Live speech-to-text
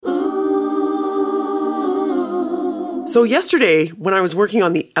So yesterday, when I was working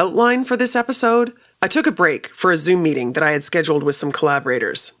on the outline for this episode, I took a break for a Zoom meeting that I had scheduled with some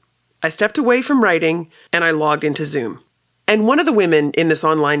collaborators. I stepped away from writing and I logged into Zoom. And one of the women in this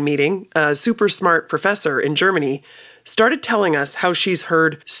online meeting, a super smart professor in Germany, started telling us how she's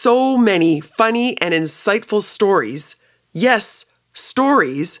heard so many funny and insightful stories, yes,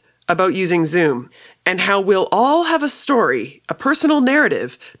 stories, about using Zoom, and how we'll all have a story, a personal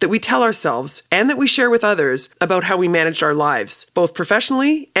narrative that we tell ourselves and that we share with others about how we managed our lives, both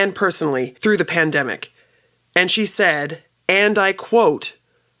professionally and personally, through the pandemic. And she said, and I quote,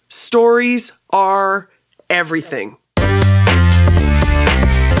 "Stories are everything."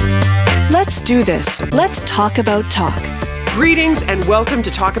 Let's do this. Let's talk about talk. Greetings and welcome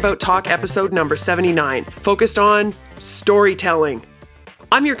to Talk About Talk episode number 79, focused on storytelling.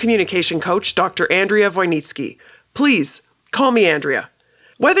 I'm your communication coach, Dr. Andrea Wojnicki. Please, call me Andrea.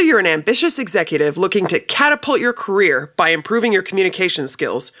 Whether you're an ambitious executive looking to catapult your career by improving your communication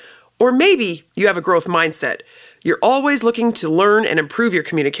skills, or maybe you have a growth mindset, you're always looking to learn and improve your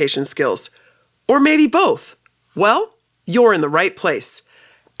communication skills, or maybe both, well, you're in the right place.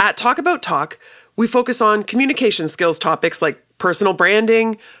 At Talk About Talk, we focus on communication skills topics like personal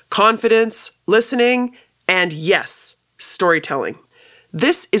branding, confidence, listening, and yes, storytelling.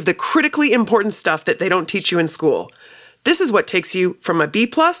 This is the critically important stuff that they don't teach you in school. This is what takes you from a B+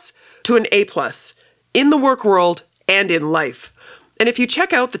 to an A+ in the work world and in life. And if you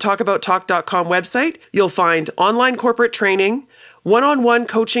check out the talkabouttalk.com website, you'll find online corporate training, one-on-one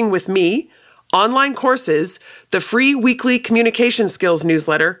coaching with me, online courses, the free weekly communication skills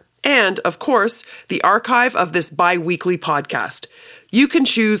newsletter, and, of course, the archive of this bi-weekly podcast. You can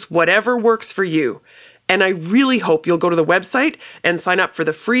choose whatever works for you. And I really hope you'll go to the website and sign up for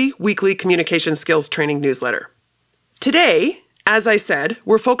the free weekly communication skills training newsletter. Today, as I said,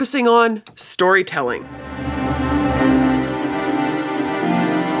 we're focusing on storytelling.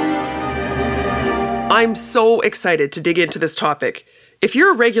 I'm so excited to dig into this topic. If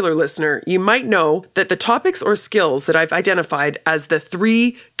you're a regular listener, you might know that the topics or skills that I've identified as the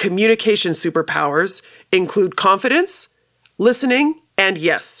 3 communication superpowers include confidence, listening, and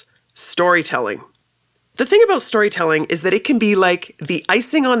yes, storytelling. The thing about storytelling is that it can be like the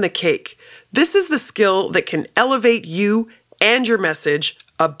icing on the cake. This is the skill that can elevate you and your message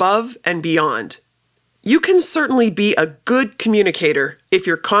above and beyond. You can certainly be a good communicator if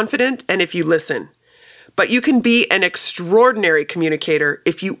you're confident and if you listen. But you can be an extraordinary communicator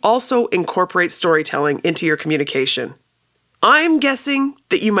if you also incorporate storytelling into your communication. I'm guessing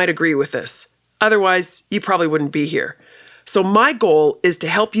that you might agree with this. Otherwise, you probably wouldn't be here. So my goal is to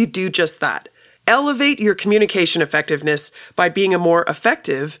help you do just that. Elevate your communication effectiveness by being a more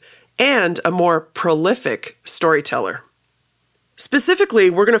effective and a more prolific storyteller. Specifically,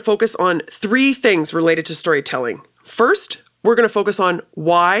 we're going to focus on 3 things related to storytelling. First, we're going to focus on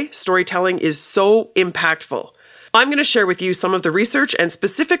why storytelling is so impactful. I'm going to share with you some of the research and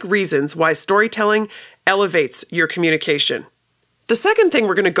specific reasons why storytelling elevates your communication. The second thing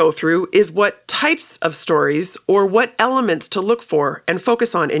we're going to go through is what types of stories or what elements to look for and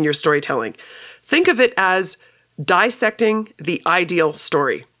focus on in your storytelling. Think of it as dissecting the ideal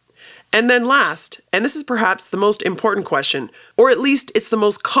story. And then last, and this is perhaps the most important question, or at least it's the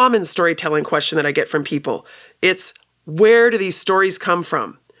most common storytelling question that I get from people. It's, where do these stories come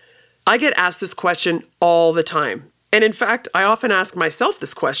from? I get asked this question all the time. And in fact, I often ask myself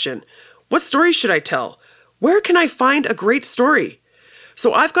this question. What story should I tell? Where can I find a great story?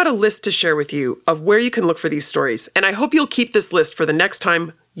 So I've got a list to share with you of where you can look for these stories, and I hope you'll keep this list for the next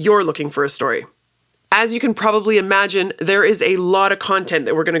time you're looking for a story. As you can probably imagine, there is a lot of content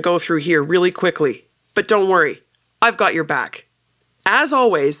that we're going to go through here really quickly. But don't worry, I've got your back. As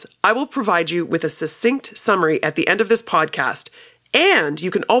always, I will provide you with a succinct summary at the end of this podcast, and you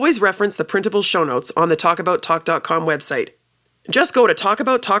can always reference the printable show notes on the talkabouttalk.com website. Just go to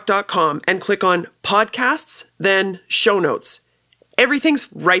talkabouttalk.com and click on Podcasts, then Show Notes. Everything's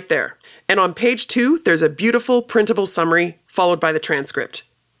right there. And on page 2, there's a beautiful printable summary followed by the transcript.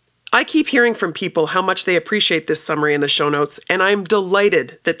 I keep hearing from people how much they appreciate this summary in the show notes, and I'm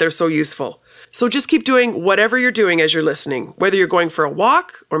delighted that they're so useful. So just keep doing whatever you're doing as you're listening, whether you're going for a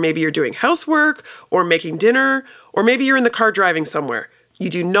walk, or maybe you're doing housework, or making dinner, or maybe you're in the car driving somewhere. You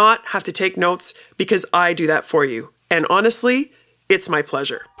do not have to take notes because I do that for you. And honestly, it's my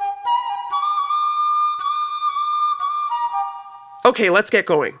pleasure. Okay, let's get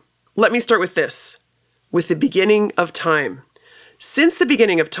going. Let me start with this, with the beginning of time. Since the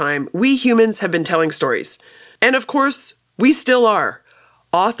beginning of time, we humans have been telling stories. And of course, we still are.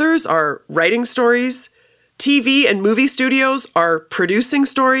 Authors are writing stories. TV and movie studios are producing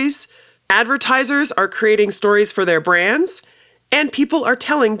stories. Advertisers are creating stories for their brands, and people are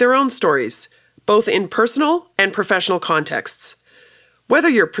telling their own stories, both in personal and professional contexts. Whether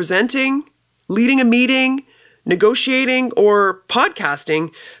you're presenting, leading a meeting, negotiating, or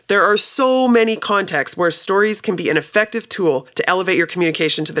podcasting, there are so many contexts where stories can be an effective tool to elevate your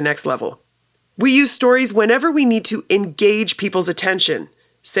communication to the next level. We use stories whenever we need to engage people's attention.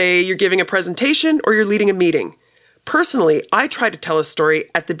 Say you're giving a presentation or you're leading a meeting. Personally, I try to tell a story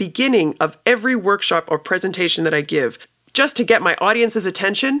at the beginning of every workshop or presentation that I give, just to get my audience's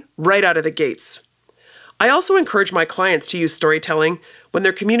attention right out of the gates. I also encourage my clients to use storytelling when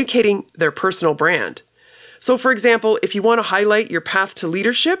they're communicating their personal brand. So for example, if you want to highlight your path to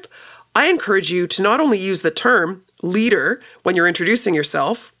leadership, I encourage you to not only use the term leader when you're introducing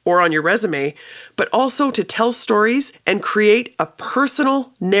yourself or on your resume, but also to tell stories and create a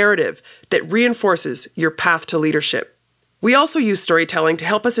personal narrative that reinforces your path to leadership. We also use storytelling to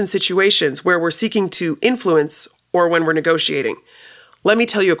help us in situations where we're seeking to influence or when we're negotiating. Let me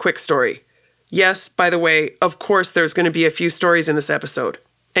tell you a quick story. Yes, by the way, of course, there's going to be a few stories in this episode.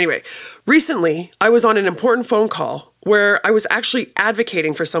 Anyway, recently, I was on an important phone call where I was actually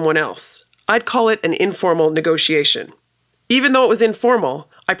advocating for someone else. I'd call it an informal negotiation. Even though it was informal,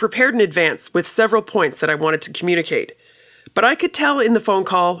 I prepared in advance with several points that I wanted to communicate. But I could tell in the phone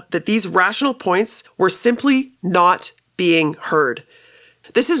call that these rational points were simply not being heard.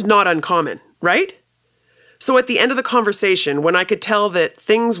 This is not uncommon, right? So at the end of the conversation, when I could tell that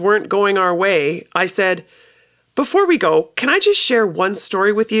things weren't going our way, I said, "Before we go, can I just share one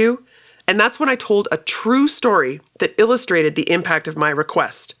story with you?" And that's when I told a true story that illustrated the impact of my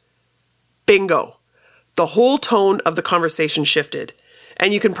request. Bingo. The whole tone of the conversation shifted.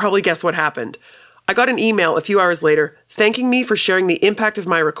 And you can probably guess what happened. I got an email a few hours later thanking me for sharing the impact of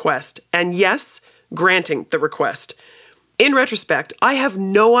my request, and yes, granting the request. In retrospect, I have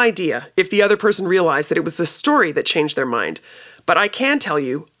no idea if the other person realized that it was the story that changed their mind. But I can tell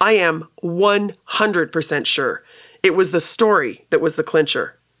you, I am 100% sure it was the story that was the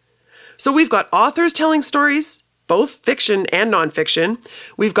clincher. So we've got authors telling stories, both fiction and nonfiction.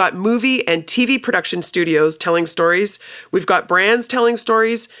 We've got movie and TV production studios telling stories. We've got brands telling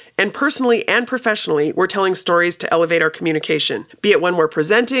stories. And personally and professionally, we're telling stories to elevate our communication, be it when we're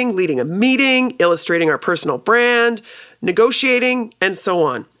presenting, leading a meeting, illustrating our personal brand, negotiating, and so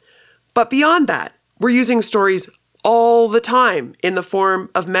on. But beyond that, we're using stories all the time in the form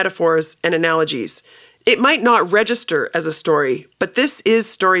of metaphors and analogies. It might not register as a story, but this is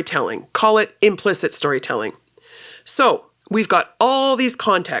storytelling. Call it implicit storytelling. So, we've got all these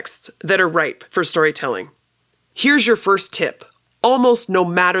contexts that are ripe for storytelling. Here's your first tip, almost no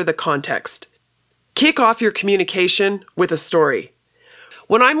matter the context. Kick off your communication with a story.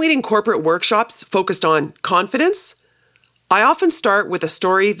 When I'm leading corporate workshops focused on confidence, I often start with a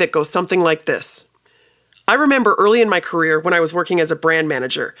story that goes something like this. I remember early in my career when I was working as a brand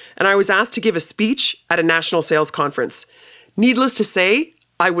manager, and I was asked to give a speech at a national sales conference. Needless to say,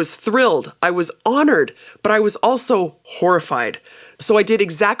 I was thrilled, I was honored, but I was also horrified. So I did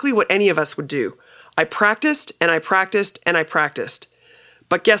exactly what any of us would do. I practiced and I practiced and I practiced.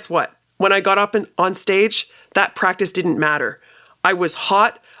 But guess what? When I got up on stage, that practice didn't matter. I was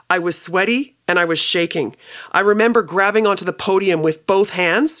hot, I was sweaty, and I was shaking. I remember grabbing onto the podium with both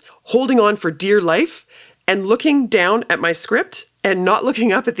hands, holding on for dear life, and looking down at my script and not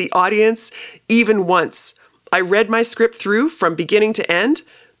looking up at the audience even once. I read my script through from beginning to end,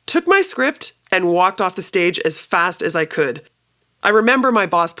 took my script, and walked off the stage as fast as I could. I remember my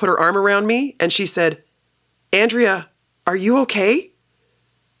boss put her arm around me and she said, "Andrea, are you okay?"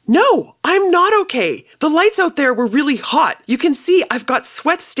 "No, I'm not okay. The lights out there were really hot. You can see I've got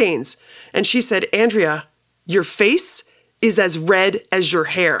sweat stains." And she said, "Andrea, your face is as red as your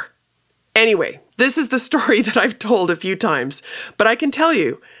hair." Anyway, this is the story that I've told a few times, but I can tell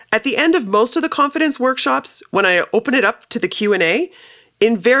you, at the end of most of the confidence workshops, when I open it up to the Q&A,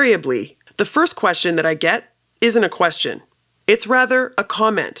 invariably, the first question that I get isn't a question. It's rather a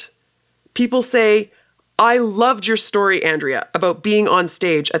comment. People say, "I loved your story, Andrea, about being on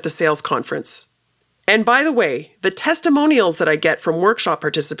stage at the sales conference." And by the way, the testimonials that I get from workshop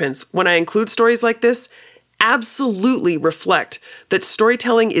participants when I include stories like this absolutely reflect that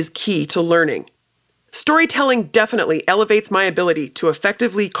storytelling is key to learning. Storytelling definitely elevates my ability to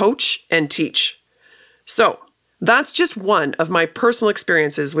effectively coach and teach. So, that's just one of my personal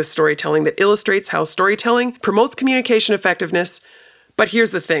experiences with storytelling that illustrates how storytelling promotes communication effectiveness. But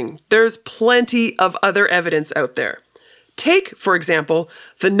here's the thing, there's plenty of other evidence out there. Take, for example,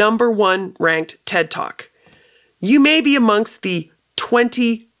 the #1 ranked TED Talk. You may be amongst the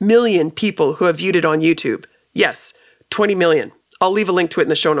 20 million people who have viewed it on YouTube. Yes, 20 million. I'll leave a link to it in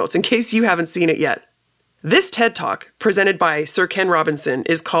the show notes in case you haven't seen it yet. This TED Talk, presented by Sir Ken Robinson,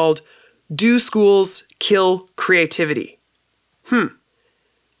 is called Do Schools Kill Creativity? Do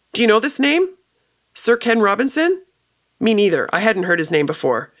you know this name? Sir Ken Robinson? Me neither. I hadn't heard his name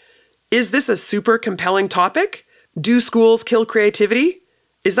before. Is this a super compelling topic? Do schools kill creativity?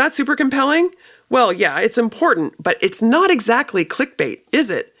 Is that super compelling? Well, yeah, it's important, but it's not exactly clickbait, is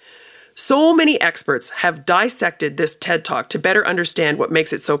it? So many experts have dissected this TED Talk to better understand what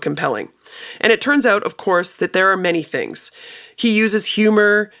makes it so compelling. And it turns out, of course, that there are many things. He uses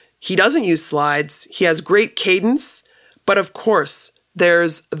humor, he doesn't use slides, he has great cadence, but of course,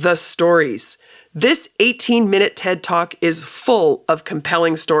 there's the stories. This 18-minute TED Talk is full of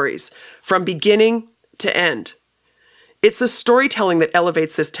compelling stories, from beginning to end. It's the storytelling that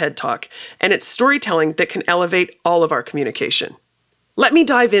elevates this TED Talk, and it's storytelling that can elevate all of our communication. Let me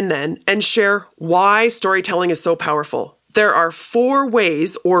dive in then and share why storytelling is so powerful. There are 4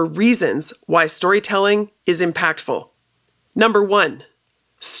 ways or reasons why storytelling is impactful. Number 1,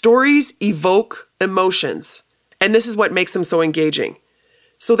 stories evoke emotions, and this is what makes them so engaging.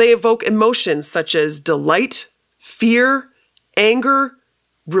 So they evoke emotions such as delight, fear, anger,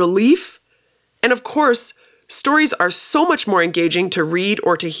 relief, and of course, stories are so much more engaging to read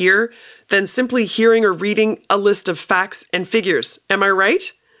or to hear than simply hearing or reading a list of facts and figures. Am I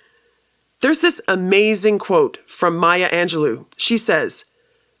right? There's this amazing quote from Maya Angelou. She says,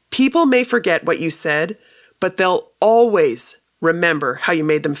 "People may forget what you said, but they'll always remember how you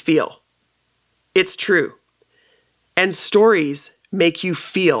made them feel." It's true. And stories make you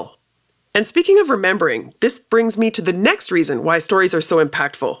feel. And speaking of remembering, this brings me to the next reason why stories are so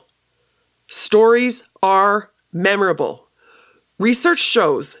impactful. Stories are memorable. Research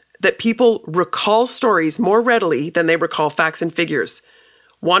shows that people recall stories more readily than they recall facts and figures.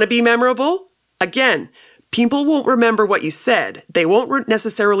 Want to be memorable? Again, people won't remember what you said. They won't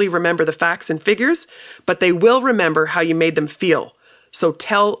necessarily remember the facts and figures, but they will remember how you made them feel. So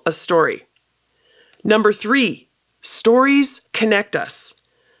tell a story. Number 3, stories connect us.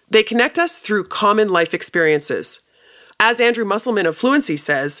 They connect us through common life experiences. As Andrew Musselman of Fluency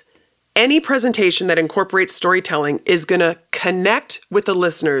says, any presentation that incorporates storytelling is going to connect with the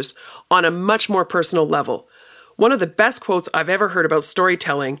listeners on a much more personal level. One of the best quotes I've ever heard about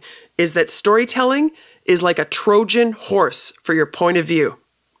storytelling is that storytelling is like a Trojan horse for your point of view.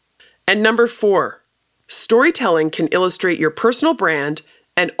 And number 4, storytelling can illustrate your personal brand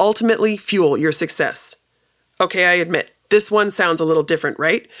and ultimately fuel your success. Okay, I admit, this one sounds a little different,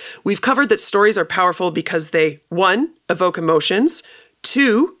 right? We've covered that stories are powerful because they, 1, evoke emotions,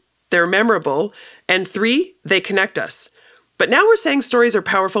 2, they're memorable, and 3, they connect us. But now we're saying stories are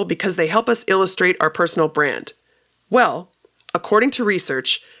powerful because they help us illustrate our personal brand. Well, according to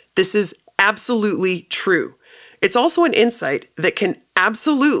research, this is absolutely true. It's also an insight that can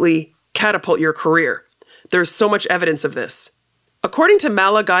absolutely catapult your career. There's so much evidence of this. According to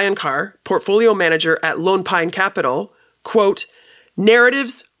Mala Gayankar, portfolio manager at Lone Pine Capital, quote,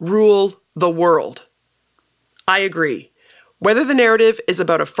 "Narratives rule the world." I agree. Whether the narrative is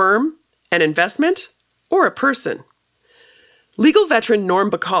about a firm, an investment, or a person. Legal veteran Norm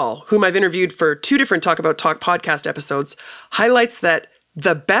Bacall, whom I've interviewed for 2 different Talk About Talk podcast episodes, highlights that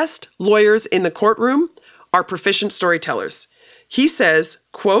the best lawyers in the courtroom are proficient storytellers. He says,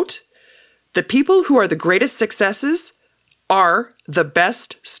 quote, "The people who are the greatest successes are the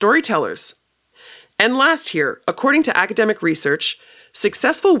best storytellers." And last here, according to academic research,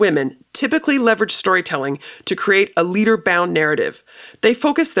 successful women typically leverage storytelling to create a leader-bound narrative. They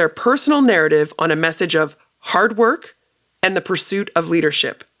focus their personal narrative on a message of hard work and the pursuit of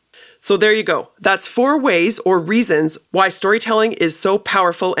leadership. So there you go. That's 4 ways or reasons why storytelling is so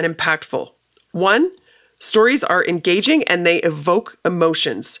powerful and impactful. 1, stories are engaging and they evoke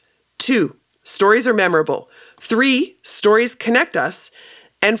emotions. 2, stories are memorable. 3, stories connect us.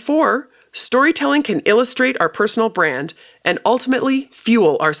 And 4, storytelling can illustrate our personal brand and ultimately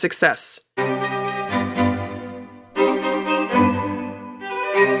fuel our success.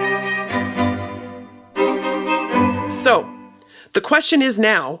 So, the question is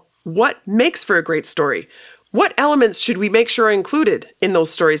now, what makes for a great story? What elements should we make sure are included in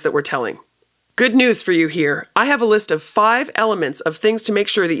those stories that we're telling? Good news for you here. I have a list of 5 elements of things to make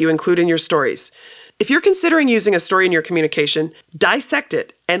sure that you include in your stories. If you're considering using a story in your communication, dissect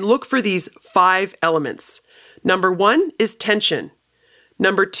it and look for these 5 elements. Number 1 is tension.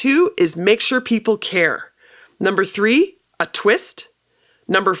 Number 2 is make sure people care. Number 3, a twist.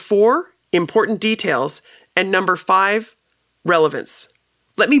 Number 4, important details. And number 5, relevance.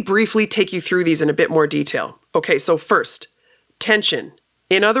 Let me briefly take you through these in a bit more detail. Okay, so first, tension.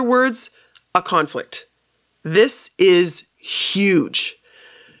 In other words, a conflict. This is huge.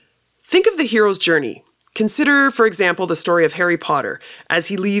 Think of the hero's journey. Consider, for example, the story of Harry Potter as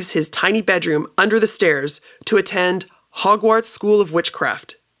he leaves his tiny bedroom under the stairs to attend Hogwarts School of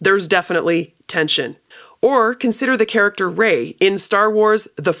Witchcraft. There's definitely tension. Or consider the character Rey in Star Wars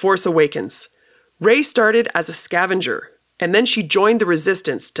The Force Awakens. Rey started as a scavenger, and then she joined the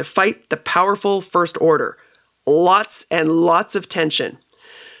Resistance to fight the powerful First Order. Lots and lots of tension.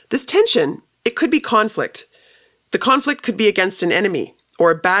 This tension, it could be conflict. The conflict could be against an enemy or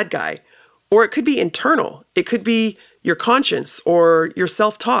a bad guy, or it could be internal. It could be your conscience or your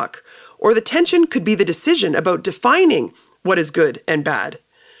self-talk, or the tension could be the decision about defining what is good and bad.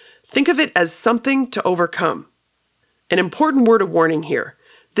 Think of it as something to overcome. An important word of warning here.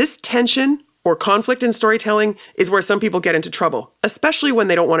 This tension or conflict in storytelling is where some people get into trouble, especially when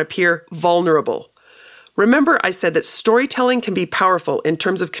they don't want to appear vulnerable. Remember, I said that storytelling can be powerful in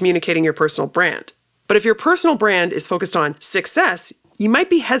terms of communicating your personal brand. But if your personal brand is focused on success, you might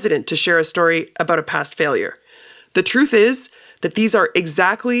be hesitant to share a story about a past failure. The truth is that these are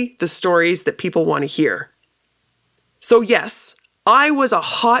exactly the stories that people want to hear. So yes, I was a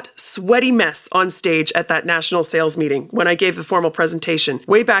hot, sweaty mess on stage at that national sales meeting when I gave the formal presentation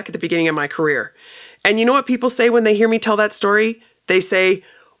way back at the beginning of my career. And you know what people say when they hear me tell that story? They say,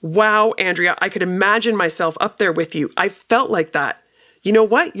 "Wow, Andrea, I could imagine myself up there with you. I felt like that." You know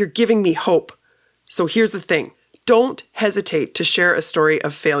what? You're giving me hope. So here's the thing. Don't hesitate to share a story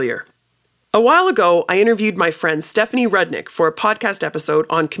of failure. A while ago, I interviewed my friend Stephanie Rudnick for a podcast episode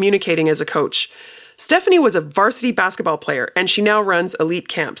on communicating as a coach. Stephanie was a varsity basketball player, and she now runs Elite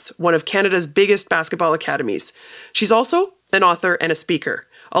Camps, one of Canada's biggest basketball academies. She's also an author and a speaker.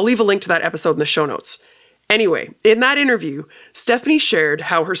 I'll leave a link to that episode in the show notes. Anyway, in that interview, Stephanie shared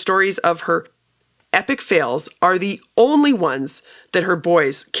how her stories of her epic fails are the only ones that her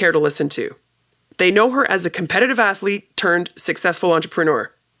boys care to listen to. They know her as a competitive athlete turned successful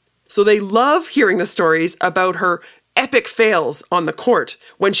entrepreneur. So they love hearing the stories about her epic fails on the court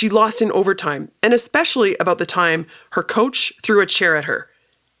when she lost in overtime, and especially about the time her coach threw a chair at her.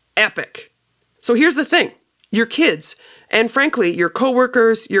 Epic. So here's the thing. Your kids, and frankly, your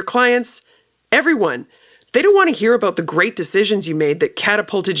coworkers, your clients, everyone, they don't want to hear about the great decisions you made that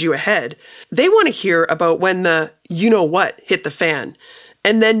catapulted you ahead. They want to hear about when the you-know-what hit the fan,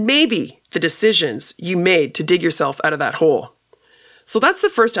 and then maybe the decisions you made to dig yourself out of that hole. So that's the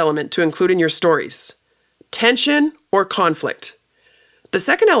first element to include in your stories. Tension or conflict. The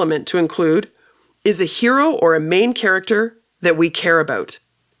second element to include is a hero or a main character that we care about.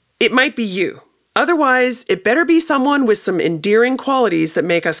 It might be you. Otherwise, it better be someone with some endearing qualities that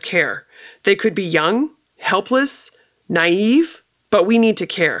make us care. They could be young, helpless, naive, but we need to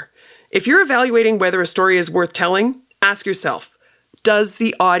care. If you're evaluating whether a story is worth telling, ask yourself, does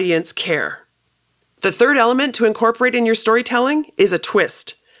the audience care? The third element to incorporate in your storytelling is a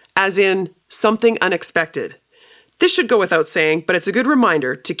twist, as in something unexpected. This should go without saying, but it's a good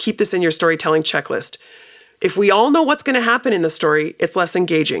reminder to keep this in your storytelling checklist. If we all know what's going to happen in the story, it's less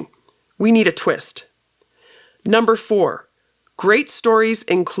engaging. We need a twist. Number 4, great stories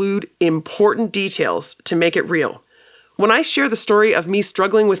include important details to make it real. When I share the story of me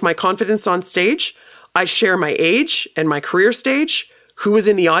struggling with my confidence on stage, I share my age and my career stage, who was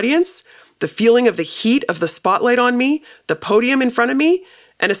in the audience, the feeling of the heat of the spotlight on me, the podium in front of me,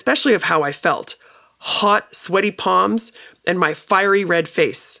 and especially of how I felt. Hot, sweaty palms and my fiery red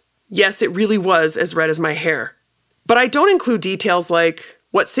face. Yes, it really was as red as my hair. But I don't include details like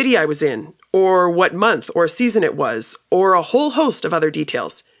what city I was in, or what month or season it was, or a whole host of other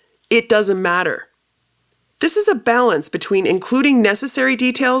details. It doesn't matter. This is a balance between including necessary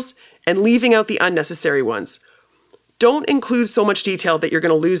details and leaving out the unnecessary ones. Don't include so much detail that you're going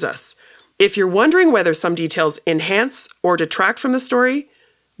to lose us. If you're wondering whether some details enhance or detract from the story,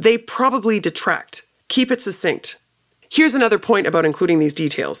 they probably detract. Keep it succinct. Here's another point about including these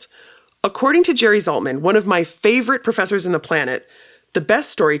details. According to Jerry Zaltman, one of my favorite professors on the planet, the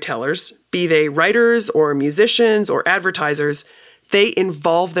best storytellers, be they writers or musicians or advertisers, they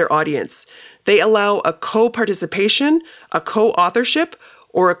involve their audience. They allow a co-participation, a co-authorship,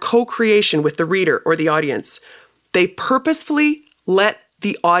 or a co-creation with the reader or the audience. They purposefully let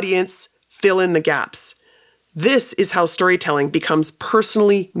the audience fill in the gaps. This is how storytelling becomes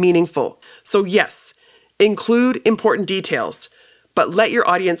personally meaningful. So yes, include important details, but let your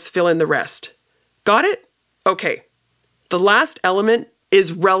audience fill in the rest. Got it? Okay. The last element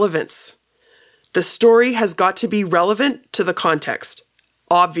is relevance. The story has got to be relevant to the context,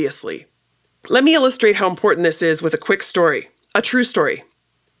 obviously. Let me illustrate how important this is with a quick story, a true story.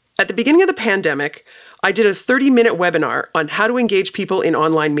 At the beginning of the pandemic, I did a 30-minute webinar on how to engage people in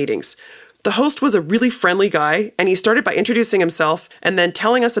online meetings. The host was a really friendly guy, and he started by introducing himself and then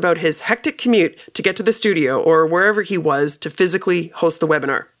telling us about his hectic commute to get to the studio or wherever he was to physically host the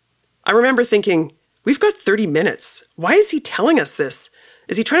webinar. I remember thinking, we've got 30 minutes. Why is he telling us this?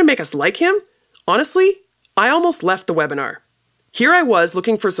 Is he trying to make us like him? Honestly, I almost left the webinar. Here I was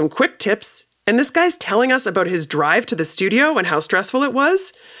looking for some quick tips, and this guy's telling us about his drive to the studio and how stressful it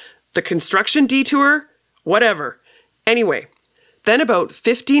was. The construction detour, whatever. Anyway, then about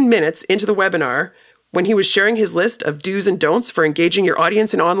 15 minutes into the webinar, when he was sharing his list of do's and don'ts for engaging your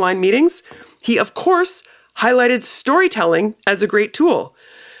audience in online meetings, he of course highlighted storytelling as a great tool.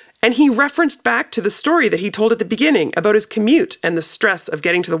 And he referenced back to the story that he told at the beginning about his commute and the stress of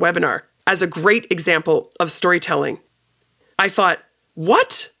getting to the webinar as a great example of storytelling. I thought,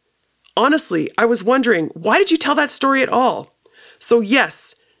 what? Honestly, I was wondering, why did you tell that story at all? So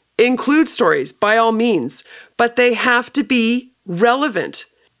yes, include stories by all means, but they have to be relevant.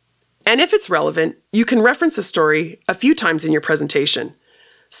 And if it's relevant, you can reference a story a few times in your presentation.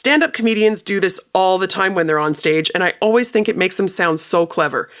 Stand-up comedians do this all the time when they're on stage, and I always think it makes them sound so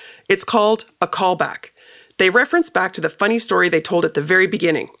clever. It's called a callback. They reference back to the funny story they told at the very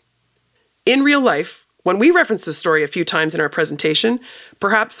beginning. In real life, when we reference a story a few times in our presentation,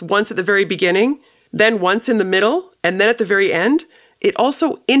 perhaps once at the very beginning, then once in the middle, and then at the very end, it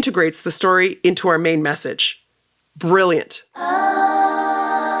also integrates the story into our main message. Brilliant.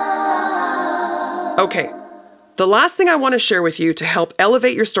 Okay, the last thing I want to share with you to help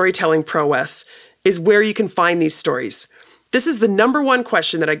elevate your storytelling prowess is where you can find these stories. This is the number one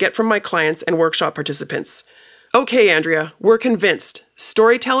question that I get from my clients and workshop participants. Okay, Andrea, we're convinced.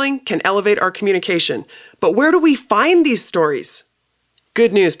 Storytelling can elevate our communication, but where do we find these stories?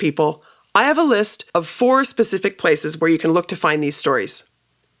 Good news, people. I have a list of 4 specific places where you can look to find these stories.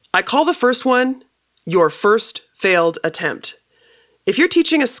 I call the first one your first failed attempt. If you're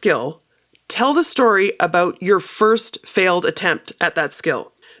teaching a skill, tell the story about your first failed attempt at that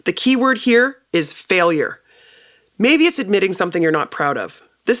skill. The key word here is failure. Maybe it's admitting something you're not proud of.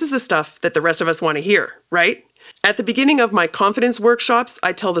 This is the stuff that the rest of us want to hear, right? At the beginning of my confidence workshops,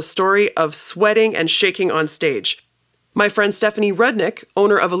 I tell the story of sweating and shaking on stage. My friend Stephanie Rudnick,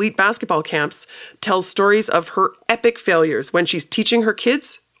 owner of Elite Basketball Camps, tells stories of her epic failures when she's teaching her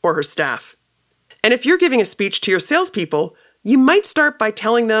kids or her staff. And if you're giving a speech to your salespeople, you might start by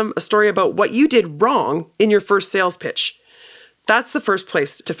telling them a story about what you did wrong in your first sales pitch. That's the first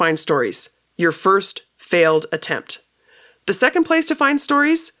place to find stories, your first failed attempt. The second place to find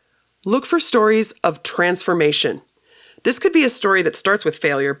stories, look for stories of transformation. This could be a story that starts with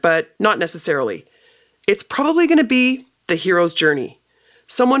failure, but not necessarily. It's probably going to be the hero's journey.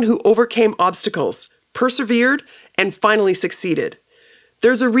 Someone who overcame obstacles, persevered, and finally succeeded.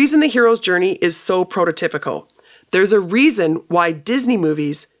 There's a reason the hero's journey is so prototypical. There's a reason why Disney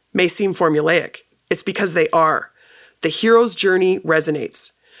movies may seem formulaic. It's because they are. The hero's journey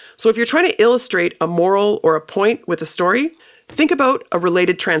resonates. So if you're trying to illustrate a moral or a point with a story, think about a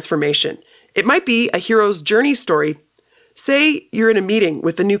related transformation. It might be a hero's journey story. Say you're in a meeting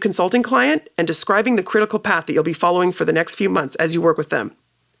with a new consulting client and describing the critical path that you'll be following for the next few months as you work with them.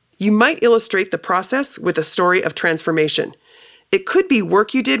 You might illustrate the process with a story of transformation. It could be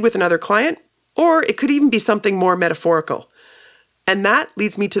work you did with another client, or it could even be something more metaphorical. And that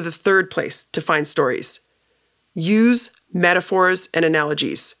leads me to the third place to find stories. Use metaphors and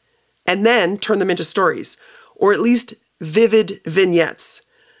analogies, and then turn them into stories, or at least vivid vignettes.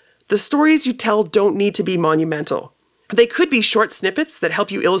 The stories you tell don't need to be monumental. They could be short snippets that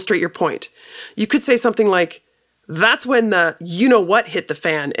help you illustrate your point. You could say something like, that's when the you-know-what hit the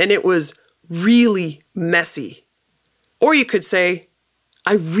fan, and it was really messy. Or you could say,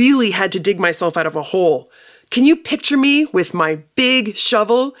 I really had to dig myself out of a hole. Can you picture me with my big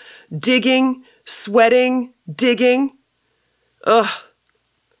shovel, digging, sweating, digging? Ugh.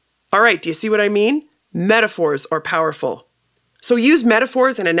 All right, do you see what I mean? Metaphors are powerful. So use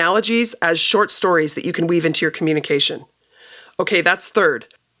metaphors and analogies as short stories that you can weave into your communication. Okay, that's third.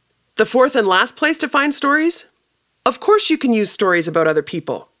 The fourth and last place to find stories? Of course you can use stories about other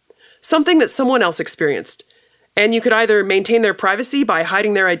people. Something that someone else experienced. And you could either maintain their privacy by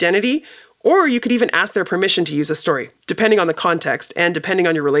hiding their identity, or you could even ask their permission to use a story, depending on the context and depending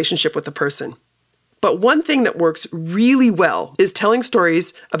on your relationship with the person. But one thing that works really well is telling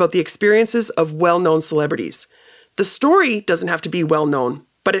stories about the experiences of well-known celebrities. The story doesn't have to be well-known,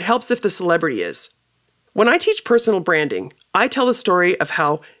 but it helps if the celebrity is. When I teach personal branding, I tell the story of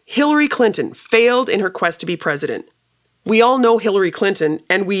how Hillary Clinton failed in her quest to be president. We all know Hillary Clinton,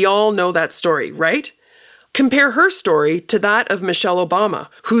 and we all know that story, right? Compare her story to that of Michelle Obama,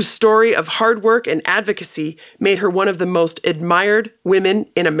 whose story of hard work and advocacy made her one of the most admired women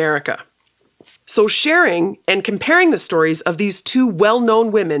in America. So sharing and comparing the stories of these two well-known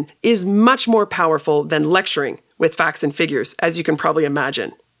women is much more powerful than lecturing with facts and figures, as you can probably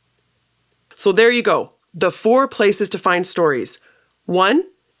imagine. So there you go, the 4 places to find stories. 1,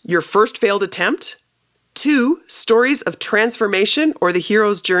 your first failed attempt. 2, stories of transformation or the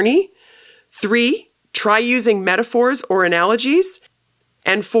hero's journey. 3, try using metaphors or analogies.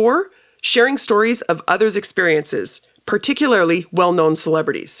 And 4, sharing stories of others' experiences, particularly well-known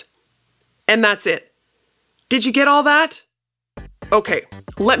celebrities. And that's it. Did you get all that? Okay,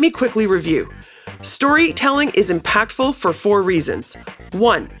 let me quickly review. Storytelling is impactful for 4 reasons.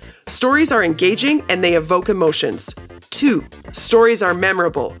 1, stories are engaging and they evoke emotions. 2, stories are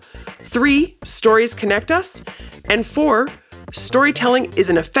memorable. 3, stories connect us. And 4, storytelling is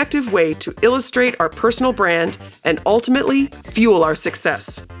an effective way to illustrate our personal brand and ultimately fuel our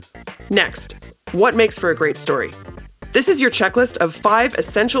success. Next, what makes for a great story? This is your checklist of 5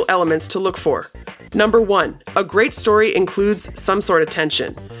 essential elements to look for. Number 1, a great story includes some sort of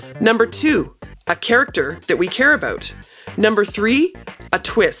tension. Number 2, a character that we care about. Number 3, a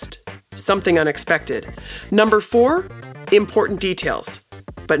twist, something unexpected. Number 4, important details.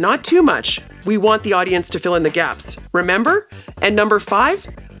 But not too much. We want the audience to fill in the gaps. Remember? And number 5,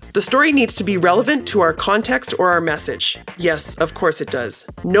 the story needs to be relevant to our context or our message. Yes, of course it does.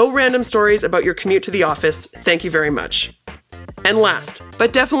 No random stories about your commute to the office. Thank you very much. And last,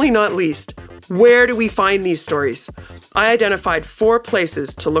 but definitely not least, where do we find these stories? I identified 4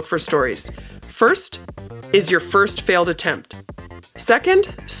 places to look for stories. First is your first failed attempt.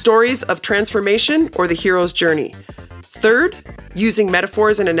 Second, stories of transformation or the hero's journey. Third, using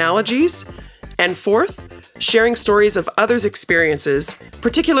metaphors and analogies. And fourth, sharing stories of others' experiences,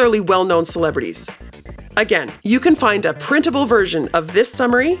 particularly well-known celebrities. Again, you can find a printable version of this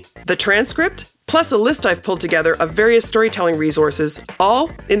summary, the transcript, plus a list I've pulled together of various storytelling resources,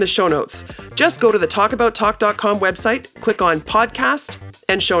 all in the show notes. Just go to the talkabouttalk.com website, click on podcast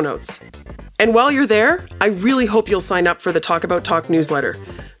and show notes. And while you're there, I really hope you'll sign up for the Talk About Talk newsletter.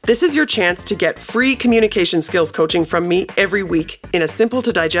 This is your chance to get free communication skills coaching from me every week in a simple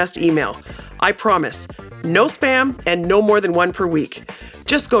to digest email. I promise, no spam and no more than 1 per week.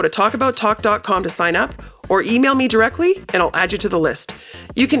 Just go to talkabouttalk.com to sign up or email me directly and I'll add you to the list.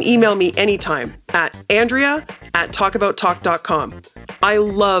 You can email me anytime at andrea@talkabouttalk.com. I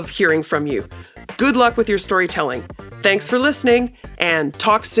love hearing from you. Good luck with your storytelling. Thanks for listening and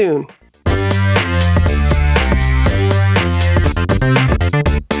talk soon.